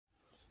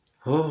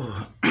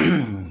Oh,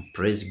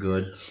 praise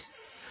God,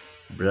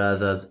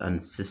 brothers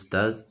and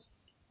sisters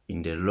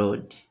in the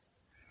Lord.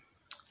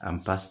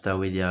 I'm Pastor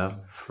William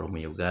from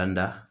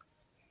Uganda.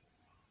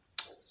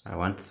 I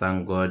want to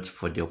thank God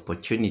for the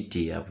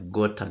opportunity I've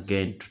got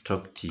again to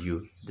talk to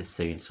you, the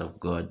saints of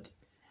God.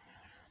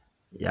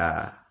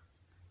 Yeah,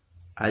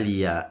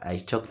 earlier I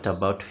talked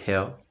about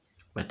hell,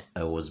 but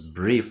I was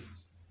brief.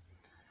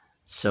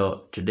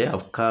 So today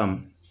I've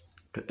come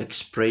to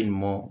explain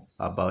more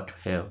about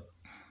hell.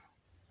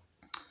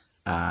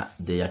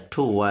 There are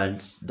two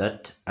words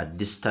that are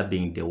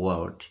disturbing the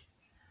world.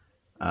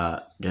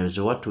 There's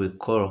what we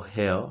call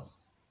hell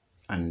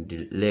and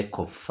the lake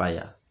of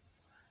fire.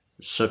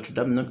 So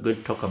today I'm not going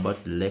to talk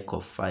about the lake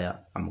of fire.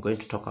 I'm going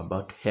to talk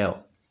about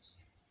hell,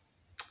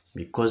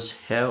 because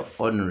hell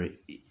only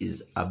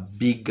is a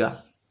bigger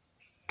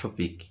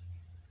topic.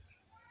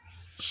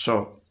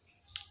 So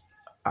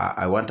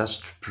I want us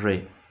to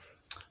pray.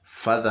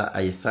 Father,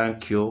 I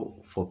thank you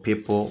for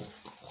people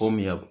whom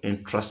you have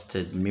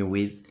entrusted me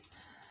with,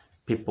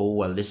 people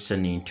who are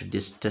listening to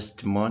this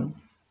testimony.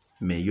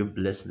 May you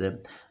bless them.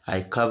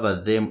 I cover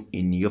them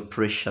in your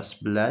precious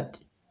blood.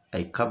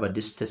 I cover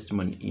this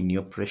testimony in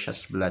your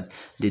precious blood.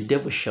 The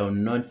devil shall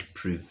not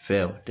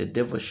prevail. The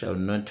devil shall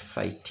not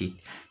fight it.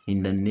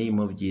 In the name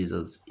of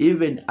Jesus.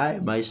 Even I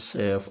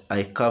myself,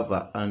 I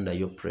cover under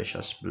your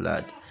precious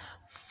blood.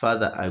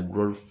 Father, I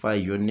glorify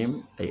your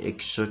name. I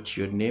exalt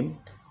your name.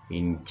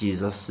 In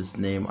Jesus'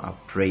 name I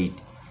prayed.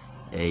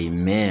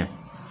 Amen.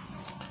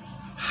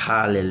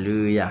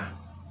 Hallelujah.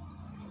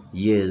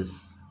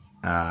 Yes.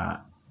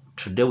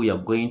 Today we are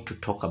going to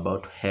talk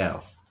about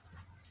hell.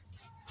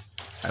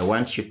 I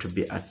want you to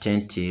be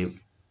attentive,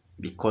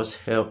 because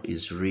hell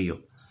is real.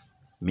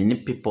 Many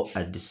people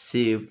are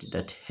deceived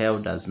that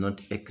hell does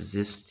not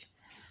exist.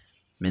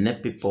 Many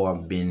people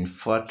have been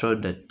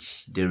told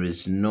that there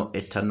is no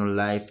eternal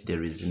life,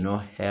 there is no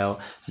hell,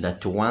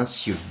 that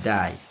once you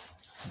die,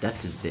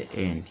 that is the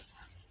end.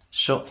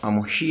 So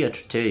I'm here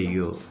to tell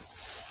you,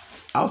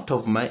 out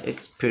of my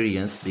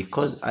experience,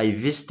 because I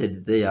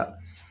visited there,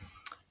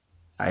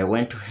 I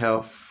went to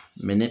hell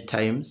many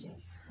times.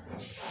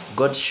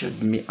 God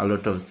showed me a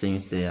lot of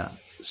things there.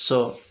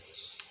 So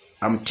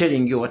I'm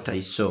telling you what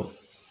I saw.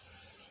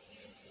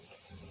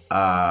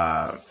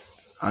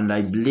 And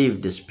I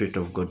believe the Spirit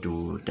of God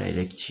will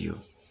direct you.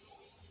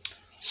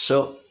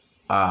 So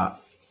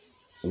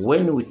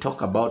when we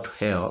talk about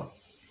hell,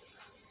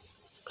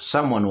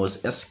 someone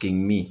was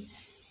asking me,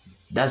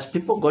 does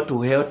people go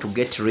to hell to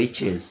get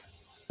riches?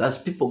 Does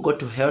people go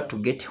to hell to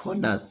get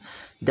honors?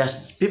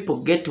 Does people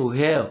get to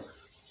hell?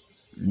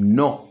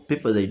 No,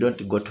 people, they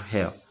don't go to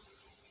hell.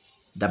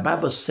 The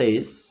Bible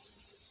says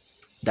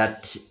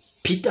that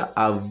Peter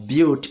have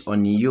built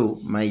on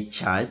you my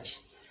church,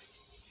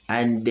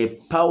 and the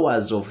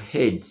powers of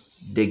Hades,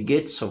 the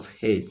gates of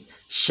Hades,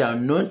 shall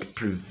not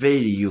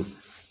prevail you.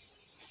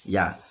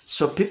 Yeah,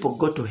 so people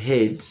go to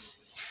Hades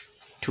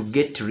to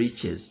get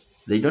riches.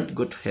 They don't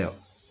go to hell.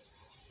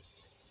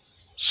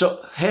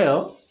 So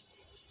hell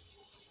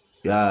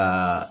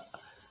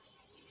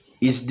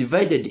is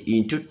divided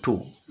into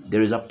two.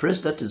 There is a place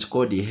that is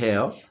called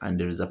hell, and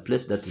there is a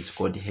place that is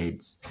called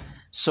Hades.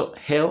 So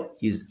hell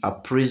is a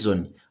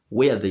prison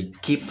where they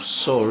keep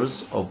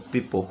souls of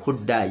people who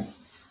die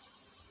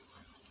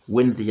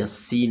when they are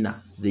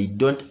sinner. They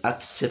don't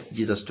accept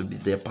Jesus to be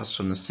their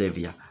personal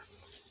savior.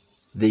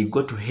 They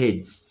go to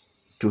Hades,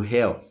 to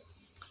hell.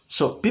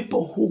 So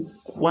people who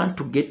want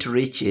to get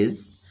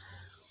riches,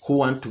 who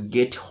want to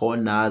get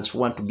honors, who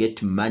want to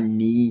get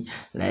money,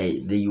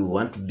 like they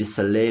want to be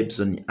celebs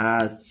on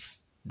earth,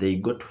 they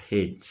go to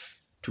Hades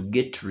to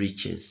get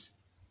riches.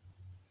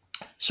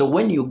 So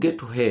when you get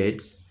to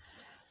Hades,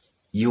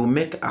 you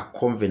make a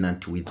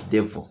covenant with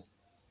devil.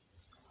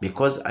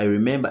 Because I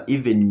remember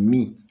even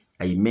me,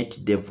 I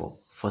met devil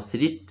for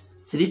three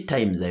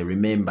times. I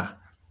remember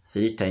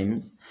 3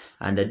 times,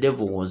 and the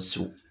devil was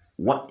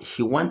what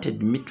he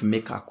wanted me to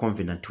make a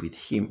covenant with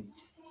him,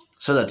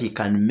 so that he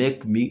can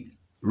make me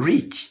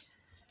rich.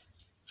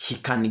 He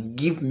can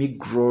give me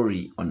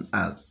glory on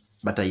earth.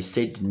 But I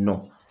said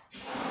no.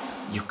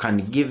 You can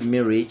give me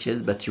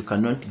riches, but you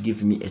cannot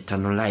give me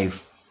eternal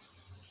life.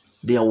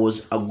 There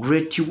was a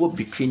great war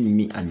between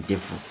me and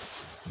devil,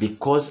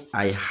 because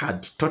I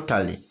had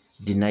totally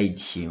denied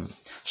him.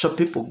 So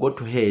people go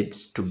to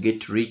Hades to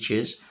get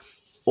riches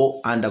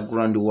or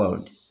underground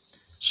world.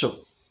 So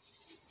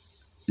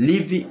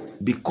living,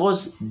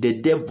 because the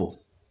devil,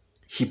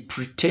 he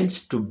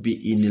pretends to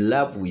be in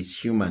love with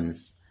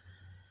humans.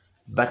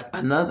 But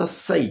another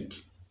side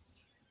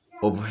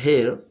of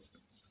hell,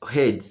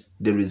 Hades,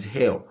 there is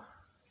hell,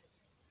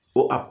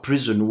 or a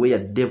prison where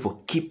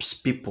devil keeps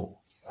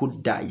people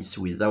who dies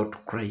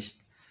without Christ,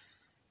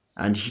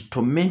 and he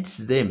torments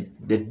them.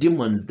 The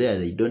demons there,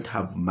 they don't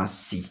have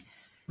mercy.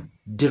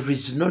 There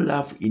is no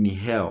love in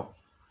hell.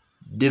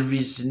 There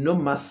is no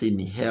mercy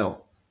in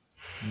hell.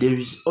 There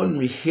is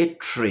only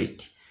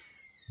hatred.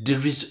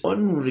 There is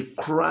only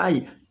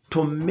cry,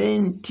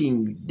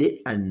 tormenting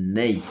day and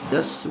night.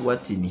 That's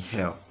what in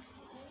hell.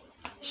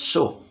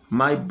 So,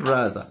 my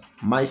brother,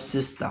 my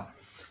sister,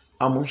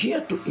 I'm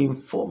here to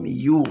inform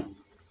you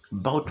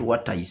about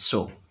what I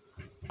saw.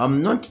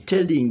 I'm not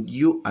telling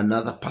you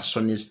another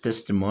person's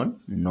testimony.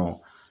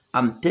 No.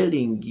 I'm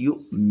telling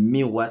you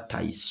me what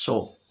I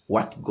saw,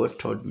 what God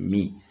told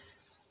me.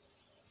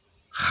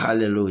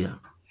 Hallelujah.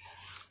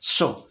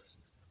 So,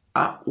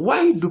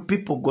 why do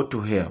people go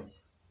to hell?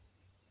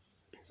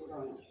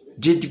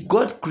 Did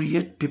God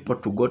create people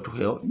to go to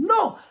hell?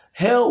 No.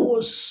 Hell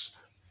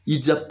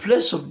it's a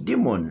place of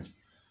demons.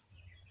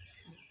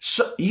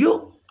 So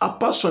you, a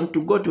person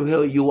to go to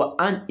hell, you are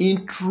an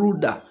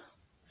intruder.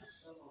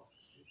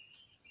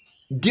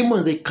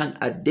 Demons, they can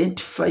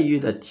identify you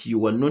that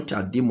you are not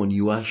a demon.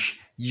 You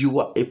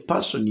are a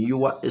person.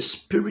 You are a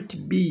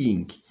spirit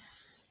being.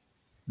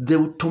 They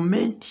will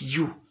torment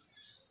you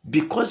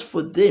because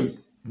for them,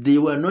 they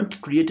were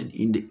not created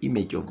in the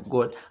image of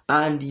God,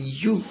 and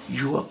you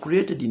are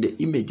created in the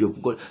image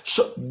of God.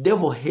 So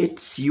devil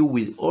hates you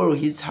with all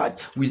his heart,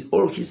 with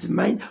all his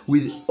mind,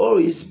 with all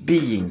his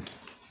being.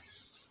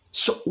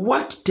 So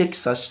what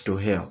takes us to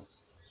hell?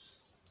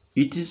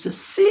 It is a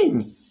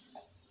sin.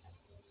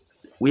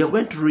 We are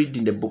going to read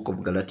in the book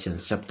of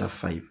Galatians chapter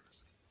 5.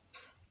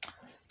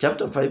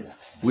 Chapter 5,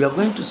 we are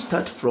going to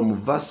start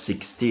from verse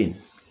 16.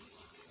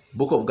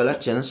 Book of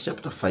Galatians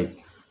chapter 5,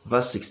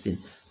 verse 16.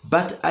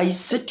 But I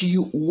say to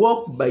you,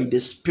 walk by the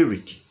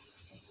Spirit,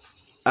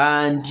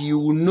 and you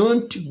will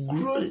not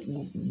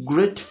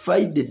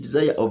gratify the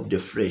desire of the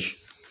flesh.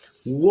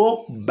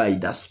 Walk by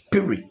the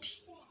Spirit,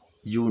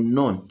 you will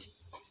not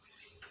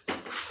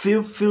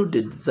fulfill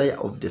the desire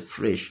of the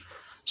flesh.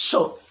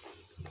 So,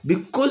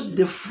 because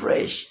the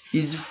flesh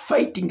is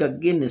fighting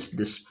against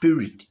the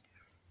Spirit,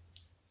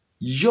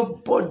 your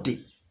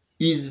body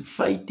is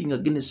fighting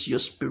against your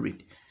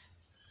spirit.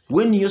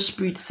 When your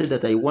spirit says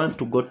that I want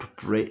to go to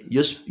pray,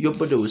 your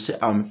body will say,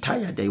 I'm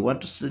tired, I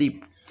want to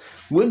sleep.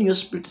 When your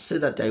spirit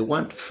says that I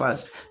want to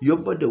fast, your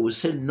body will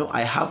say, no,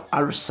 I have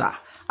ulcer,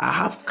 I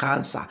have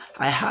cancer,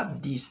 I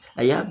have this,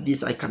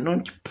 I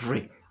cannot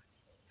pray,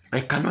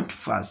 I cannot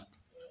fast.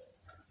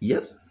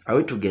 Yes, are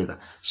we together?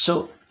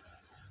 So,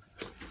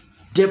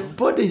 the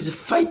body is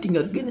fighting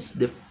against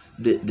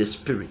the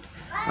spirit.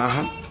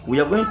 We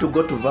are going to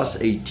go to verse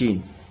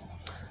 18.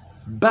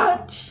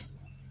 But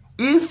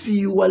if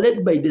you are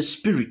led by the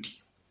Spirit,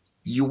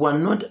 you are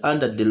not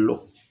under the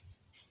law.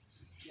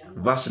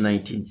 Verse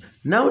 19.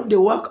 Now the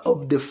work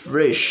of the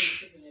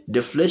flesh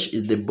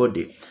is the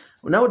body.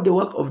 Now the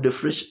work of the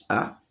flesh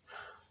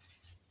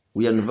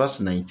we are in verse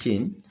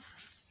 19,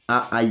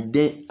 are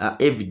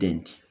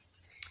evident.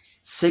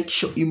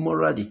 Sexual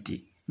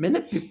immorality.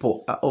 Many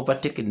people are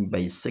overtaken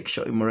by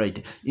sexual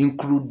immorality,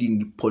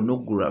 including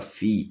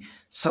pornography.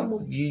 Some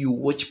of you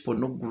watch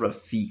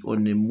pornography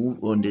on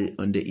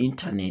the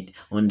internet,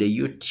 on the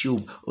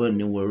YouTube,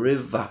 on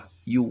wherever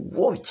you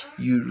watch.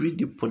 You read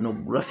the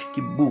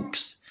pornographic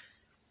books.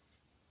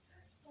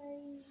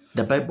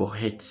 The Bible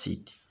hates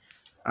it.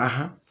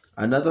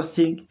 Another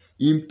thing,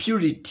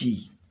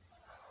 impurity,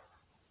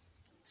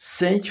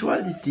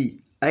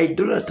 sensuality,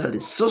 idolatry,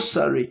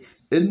 sorcery,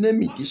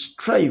 enmity,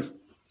 strife,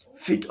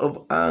 fit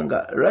of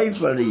anger,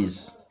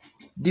 rivalries,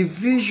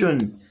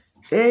 division,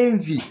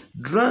 envy,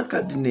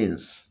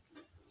 drunkenness,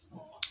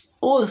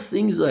 all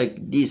things like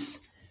this.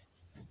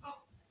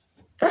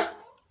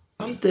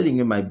 I'm telling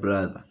you, my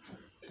brother.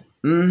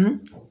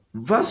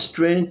 Verse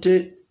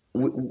 20,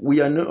 we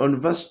are on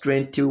verse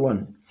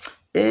 21.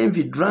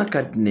 Envy,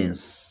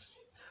 drunkenness,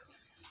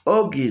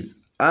 orgies,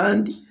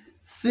 and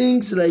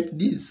things like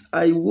this.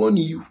 I warn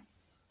you.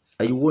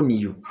 I warn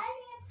you.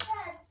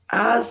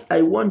 As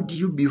I warned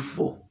you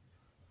before.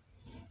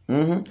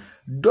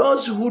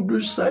 Those who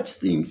do such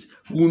things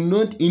will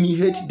not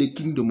inherit the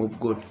kingdom of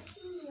God.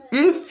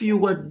 If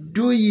you are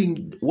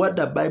doing what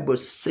the Bible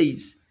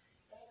says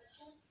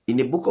in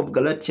the book of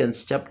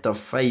Galatians chapter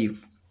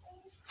 5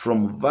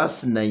 from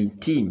verse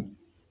 19,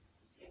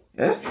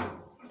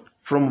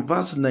 from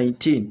verse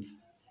 19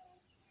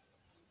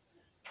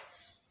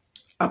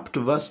 up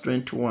to verse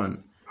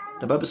 21,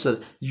 the Bible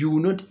says you will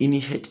not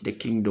inherit the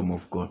kingdom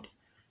of God.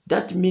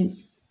 That means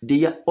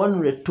there are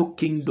only two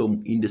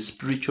kingdoms in the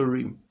spiritual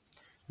realm.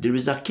 There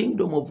is a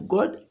kingdom of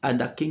God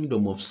and a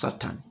kingdom of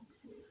Satan.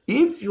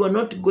 If you are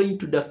not going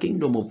to the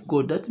kingdom of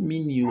God, that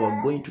means you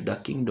are going to the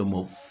kingdom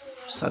of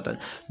Satan.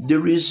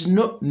 There is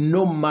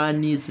no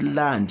man's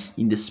land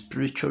in the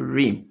spiritual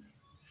realm.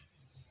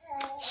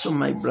 So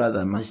my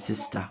brother, my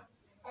sister,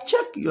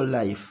 check your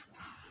life.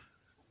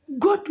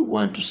 God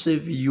wants to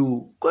save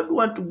you. God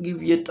wants to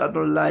give you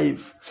eternal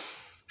life.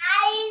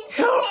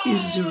 Hell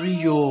is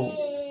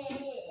real.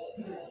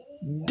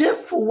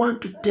 Devil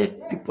want to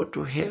take people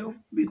to hell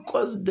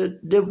because the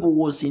devil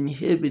was in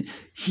heaven.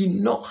 He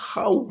knows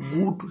how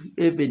good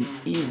heaven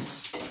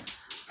is.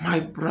 My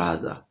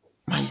brother,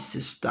 my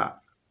sister,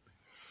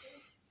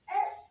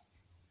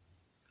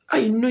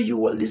 I know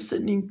you are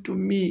listening to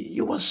me.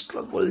 You are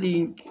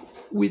struggling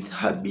with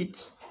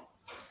habits.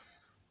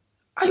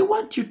 I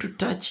want you to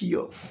touch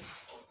your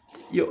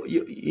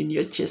in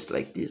your chest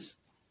like this.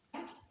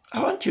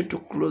 I want you to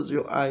close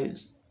your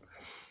eyes.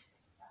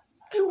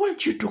 I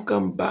want you to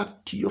come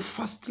back to your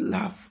first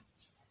love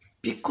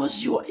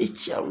because you are a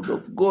child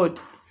of God.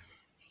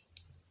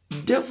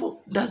 The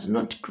devil does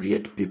not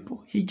create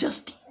people. He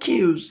just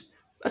kills.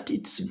 But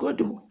it's God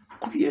who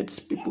creates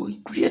people.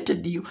 He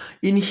created you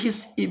in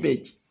his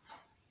image.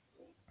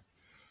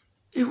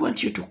 I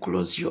want you to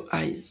close your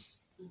eyes.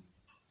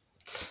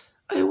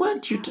 I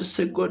want you to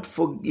say, God,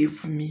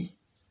 forgive me.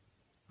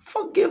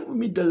 Forgive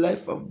me the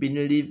life I've been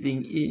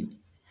living in.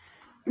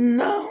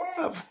 Now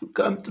I've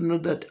come to know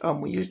that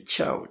I'm your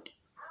child.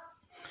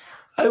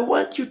 I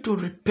want you to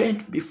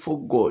repent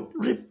before God.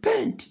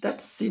 Repent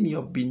that sin you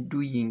have been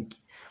doing.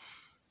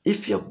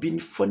 If you have been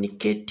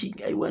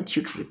fornicating, I want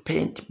you to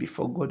repent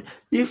before God.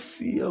 If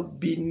you have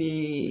been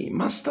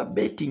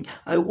masturbating,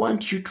 I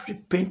want you to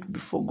repent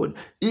before God.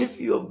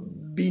 If you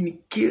have been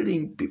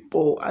killing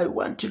people, I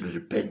want you to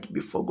repent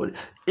before God.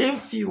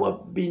 If you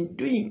have been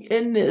doing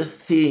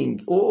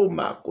anything, oh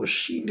my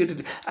gosh,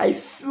 I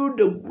feel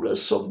the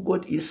grace of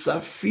God is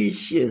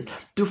sufficient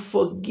to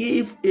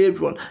forgive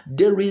everyone.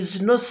 There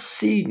is no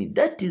sin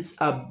that is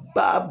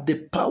above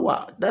the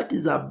power, that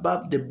is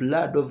above the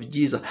blood of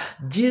Jesus.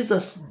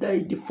 Jesus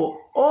died for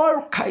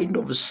all kind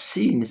of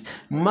sins.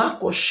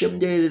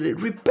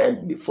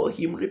 Repent before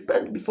him,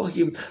 repent before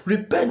him,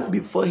 repent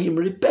before him,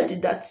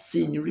 repent that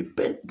sin,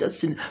 repent that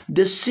sin,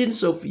 the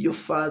sins of your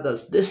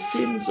fathers, the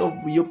sins of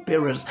your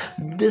parents,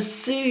 the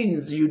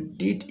sins you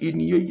did in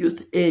your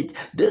youth age,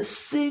 the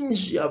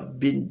sins you have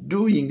been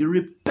doing.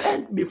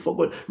 Repent before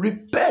God.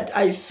 Repent.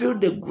 I feel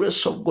the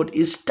grace of God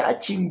is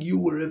touching you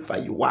wherever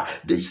you are.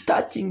 It's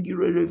touching you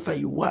wherever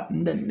you are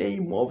in the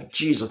name of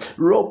Jesus.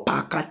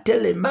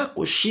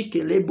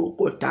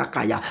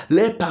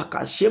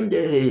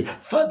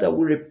 Father,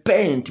 we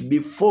repent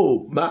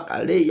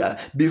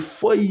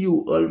before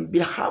you on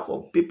behalf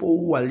of people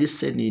who are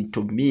listening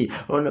to me,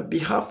 on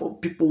behalf of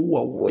people who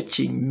are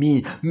watching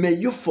me. May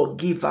you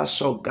forgive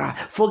us, oh God.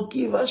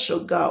 Forgive us,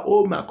 oh God.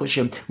 Oh my gosh,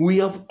 we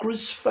have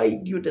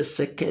crucified you the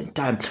second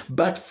time,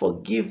 but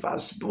forgive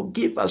us,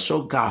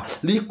 oh God.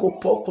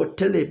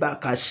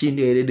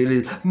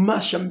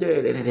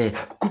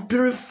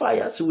 Purify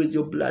us with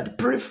your blood.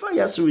 Purify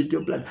us with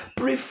your blood.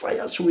 Purify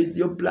us with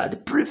your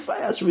blood. Purify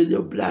us with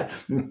your blood.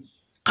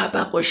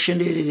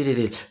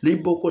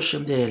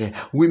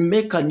 We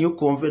make a new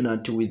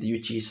covenant with you,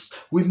 Jesus.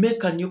 We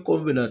make a new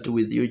covenant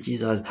with you,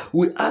 Jesus.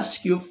 We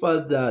ask you,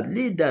 Father,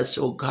 lead us,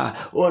 oh God.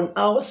 On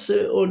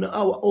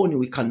our own,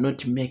 we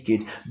cannot make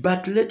it,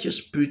 but let your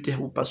Spirit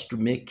help us to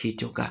make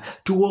it, oh God,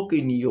 to walk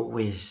in your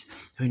ways.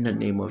 In the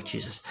name of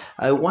Jesus,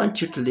 I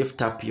want you to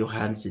lift up your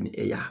hands in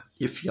air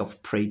if you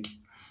have prayed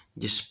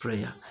this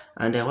prayer,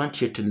 and I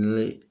want you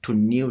to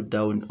kneel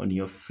down on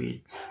your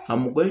feet.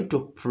 I'm going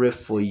to pray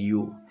for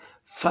you.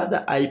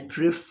 Father, I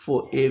pray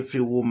for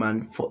every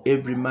woman, for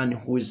every man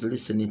who is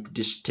listening to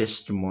this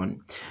testimony,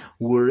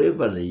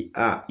 wherever they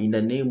are, in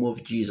the name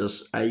of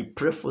Jesus, I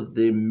pray for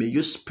them. May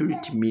your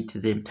Spirit meet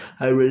them.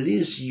 I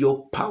release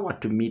your power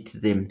to meet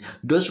them.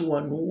 Those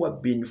one who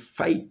have been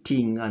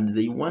fighting and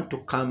they want to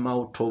come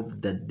out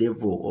of the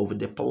devil, of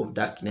the power of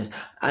darkness,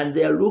 and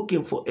they are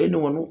looking for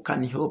anyone who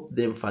can help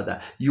them, Father.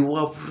 You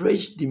have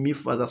raised me,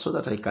 Father, so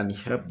that I can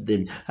help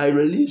them. I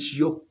release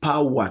your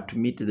power to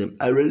meet them.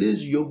 I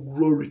release your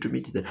glory to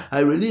meet them. I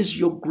release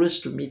your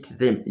grace to meet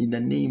them in the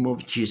name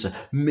of Jesus.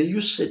 May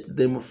you set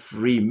them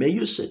free. May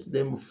you set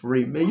them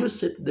free. May you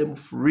set them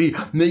free.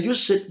 May you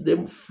set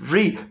them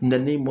free in the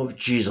name of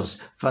Jesus.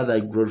 Father, I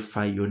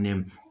glorify your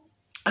name.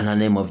 In the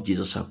name of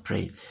Jesus, I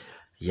pray.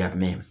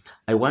 Amen.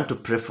 I want to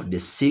pray for the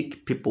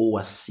sick, people who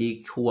are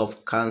sick, who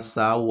have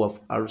cancer, who have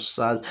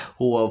ulcers,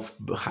 who have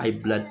high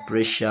blood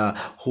pressure,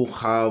 who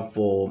have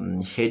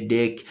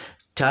headache.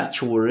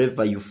 Touch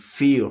wherever you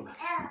feel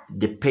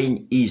the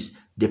pain is.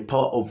 The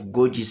power of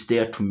God is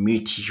there to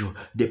meet you.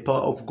 The power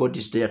of God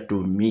is there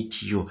to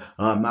meet you.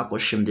 And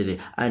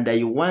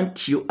I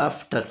want you,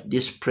 after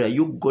this prayer,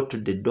 you go to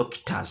the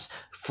doctors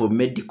for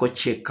medical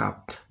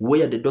checkup,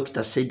 where the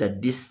doctor said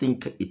that this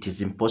thing, it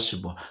is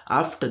impossible.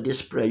 After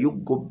this prayer, you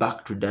go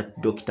back to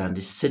that doctor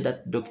and say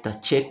that, doctor,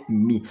 check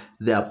me.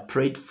 They have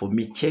prayed for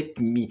me. Check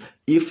me.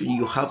 If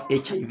you have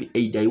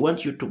HIV/AIDS, I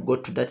want you to go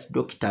to that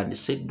doctor and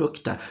say,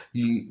 doctor,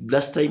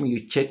 last time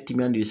you checked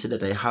me and you said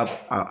that I have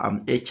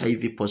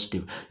HIV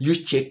positive. You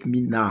check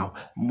me now.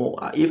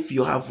 If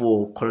you have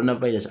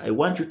coronavirus, I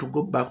want you to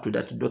go back to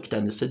that doctor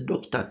and say,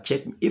 doctor,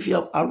 check me. If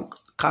you have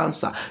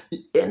cancer,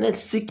 any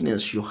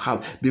sickness you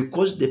have,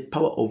 because the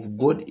power of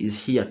God is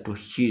here to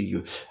heal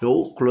you.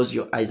 So close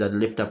your eyes and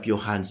lift up your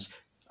hands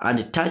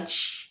and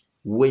touch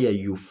where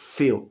you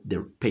feel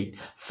the pain.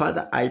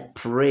 Father, I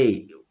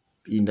pray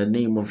in the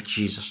name of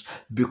Jesus,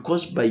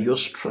 because by your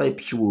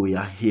stripes we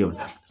are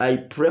healed. I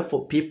pray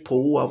for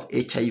people who have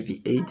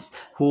HIV/AIDS,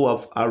 who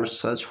have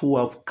ulcers, who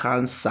have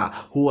cancer,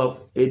 who have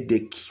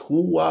headache,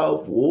 who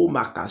have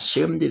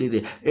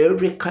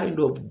every kind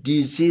of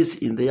disease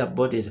in their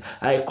bodies.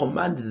 I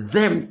command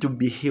them to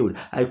be healed.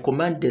 I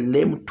command the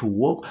lame to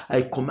walk.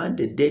 I command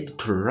the dead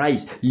to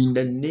rise in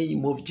the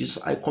name of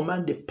Jesus. I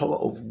command the power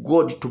of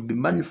God to be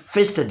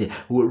manifested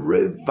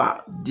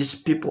wherever these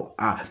people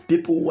are.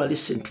 People who are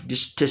listening to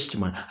this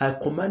testimony, I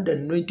command the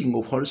anointing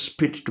of Holy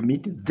Spirit to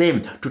meet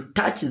them, to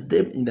touch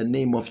them in the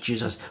name of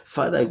Jesus.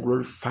 Father, I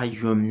glorify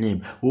your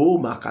name. Oh,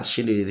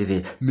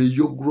 may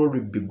your glory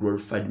be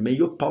glorified. May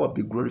your power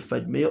be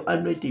glorified. May your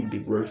anointing be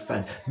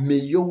glorified. May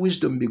your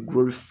wisdom be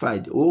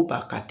glorified. Oh,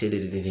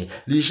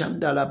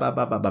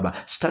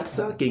 start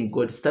thanking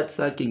God. Start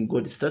thanking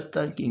God. Start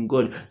thanking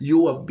God.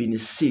 You have been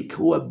sick,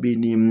 who have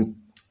been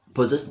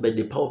possessed by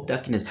the power of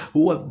darkness,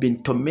 who have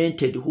been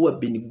tormented, who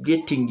have been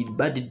getting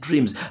bad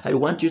dreams. I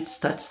want you to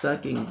start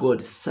thanking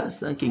God. Start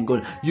thanking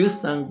God. You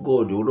thank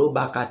God.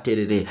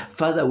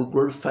 Father, we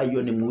glorify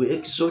your name. We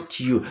exalt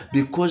you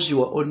because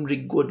you are only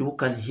God who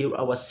can heal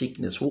our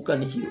sickness, who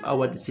can heal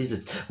our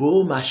diseases.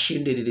 Oh,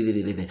 machine.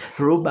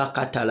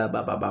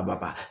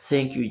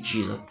 Thank you,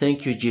 Jesus.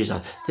 Thank you,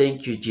 Jesus.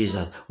 Thank you,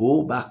 Jesus.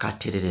 Oh,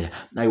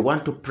 I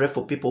want to pray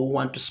for people who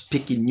want to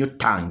speak in new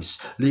tongues.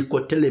 I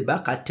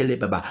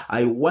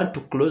want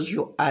to close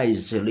your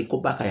eyes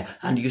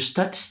and you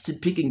start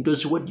speaking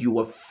those words you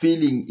are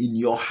feeling in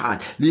your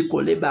heart.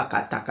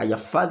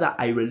 Father,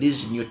 I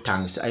release new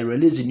tongues. I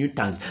release new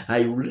tongues.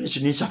 I release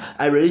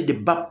the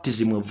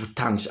baptism of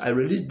tongues. I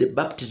release the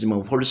baptism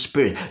of Holy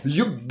Spirit.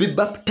 You be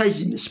baptized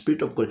in the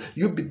Spirit of God.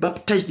 You be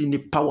baptized in the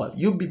power.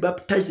 You be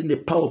baptized in the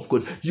power of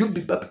God. You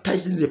be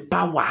baptized in the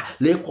power.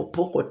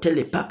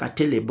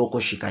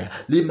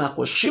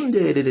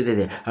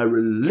 I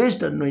release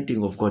the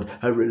anointing of God.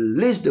 I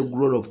release the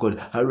glory of God.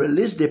 I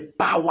release the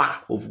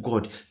power of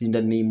God in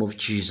the name of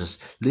Jesus.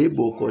 Thank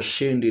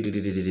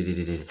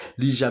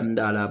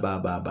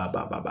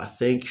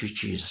you,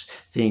 Jesus.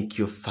 Thank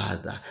you,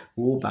 Father.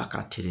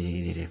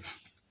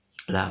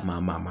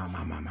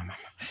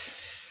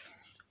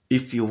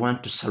 If you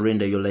want to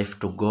surrender your life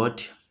to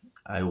God,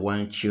 I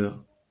want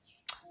you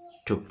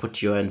to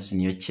put your hands in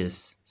your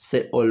chest.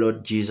 Say, oh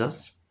Lord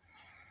Jesus,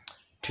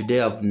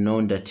 today I've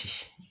known that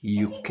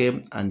you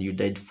came and you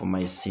died for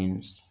my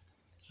sins.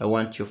 I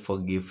want you to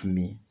forgive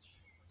me.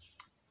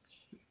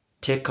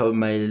 Take out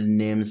my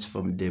names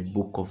from the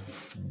book of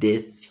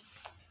death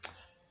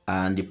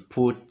and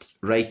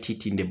write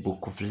it in the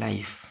book of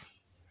life.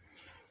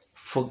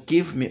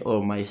 Forgive me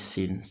all my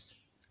sins.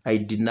 I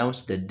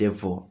denounce the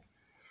devil.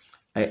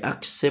 I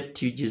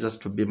accept you, Jesus,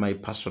 to be my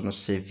personal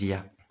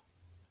savior.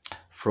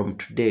 From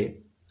today,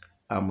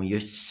 I'm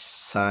your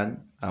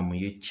son, I'm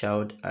your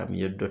child, I'm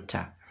your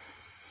daughter.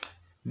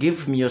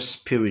 Give me your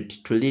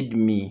spirit to lead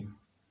me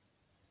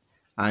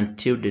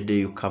until the day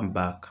you come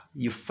back.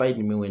 You find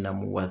me when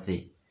I'm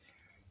worthy.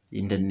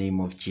 In the name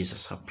of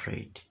Jesus, I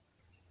prayed.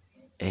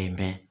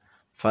 Amen.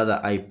 Father,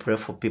 I pray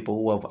for people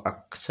who have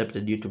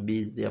accepted you to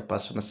be their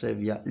personal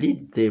savior.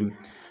 Lead them,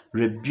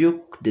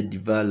 rebuke the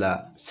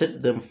devourer,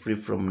 set them free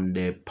from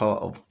the power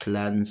of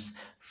clans,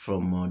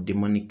 from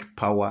demonic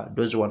power.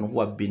 Those one who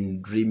have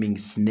been dreaming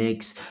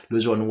snakes,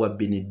 those one who have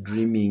been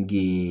dreaming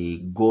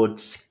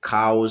goats,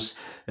 cows,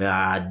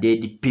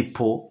 dead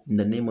people. In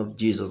the name of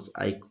Jesus,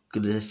 I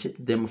could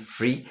set them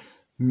free.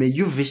 May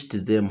you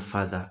visit them,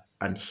 Father,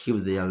 and heal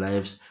their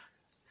lives.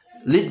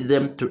 Lead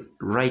them to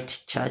right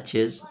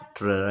churches,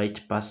 to the right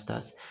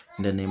pastors,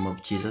 in the name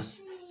of Jesus.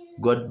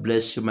 God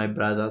bless you, my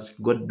brothers.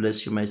 God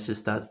bless you, my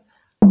sisters.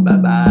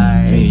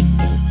 Bye-bye.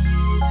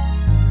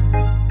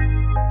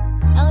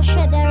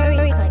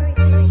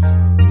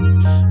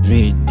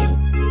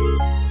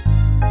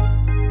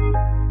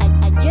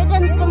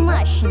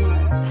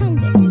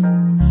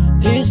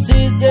 This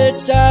is the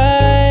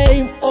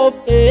time of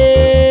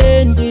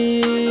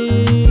ending.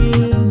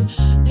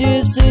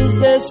 This is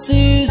the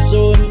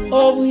season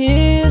of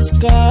his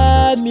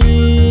coming.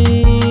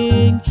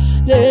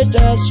 Let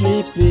us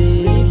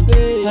repent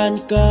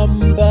and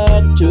come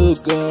back to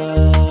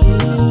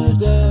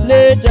God.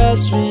 Let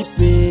us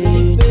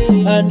repent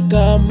and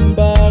come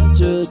back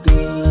to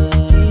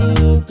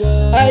God.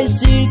 I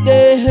see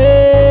the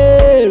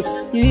hell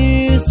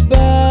is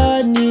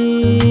burning.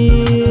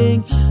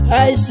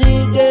 I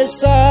see the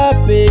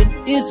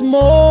serpent is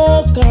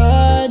more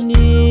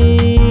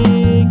cunning.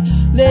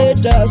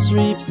 Let us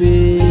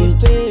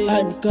repent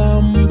and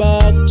come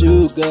back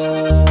to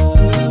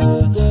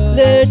God.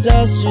 Let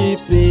us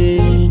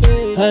repent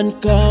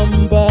and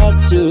come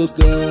back to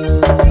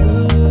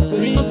God.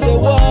 Read the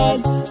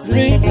word,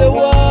 read the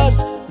word,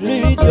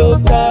 read your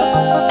Bible.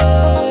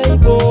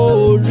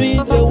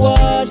 Read the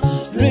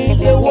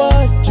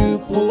word to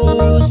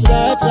pull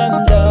Satan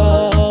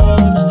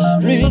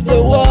down. Read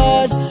the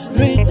word,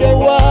 read the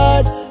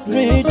word,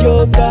 read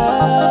your Bible.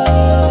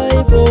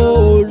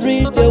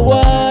 Read the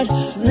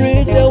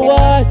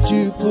word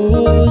to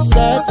pull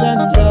Satan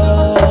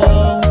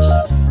down.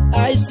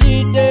 I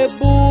see the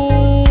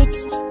books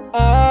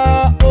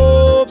are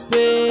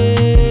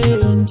opened.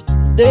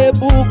 The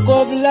book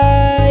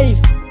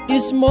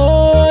is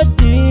more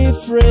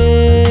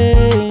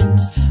different.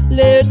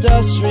 Let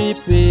us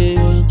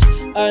repent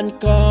and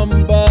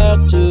come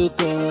back to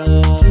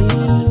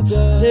God.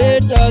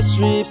 Let us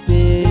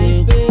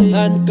repent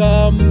and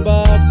come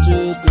back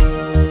to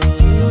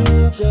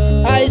God.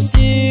 I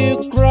see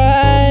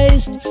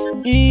Christ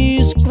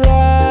is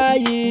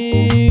crying.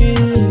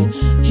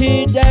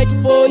 He died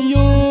for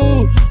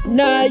you.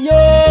 Na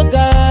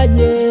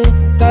yoganye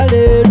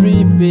kale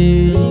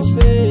repent.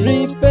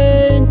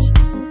 Repent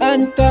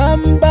and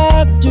come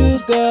back to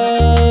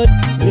God.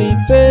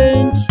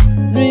 Repent,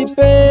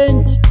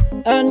 repent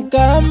and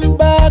come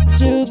back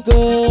to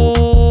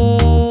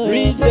God.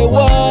 Read the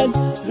word,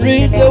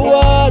 read the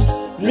word,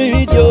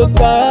 read your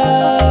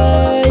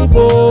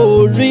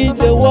Bible. Read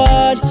the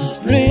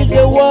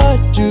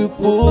word to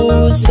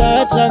pull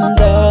Satan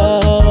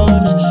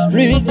down.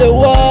 Read the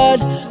word,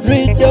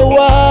 read the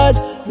word,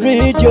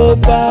 read your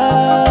Bible.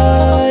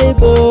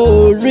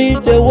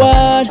 Read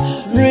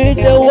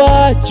the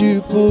word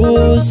to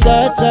pull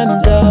Satan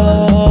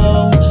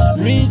down.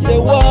 Read the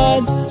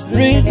word,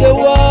 read the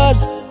word,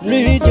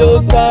 read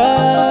your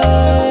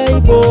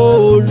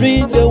Bible.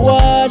 Read the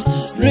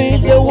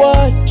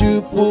word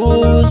to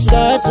pull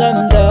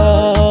Satan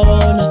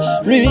down.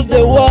 Read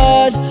the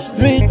word,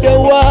 read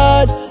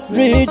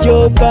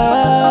your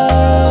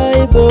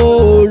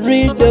Bible.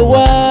 Read the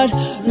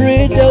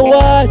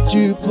word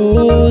to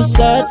pull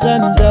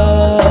Satan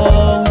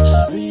down.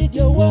 Read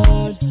the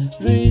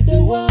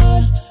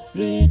word,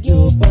 read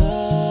your Bible.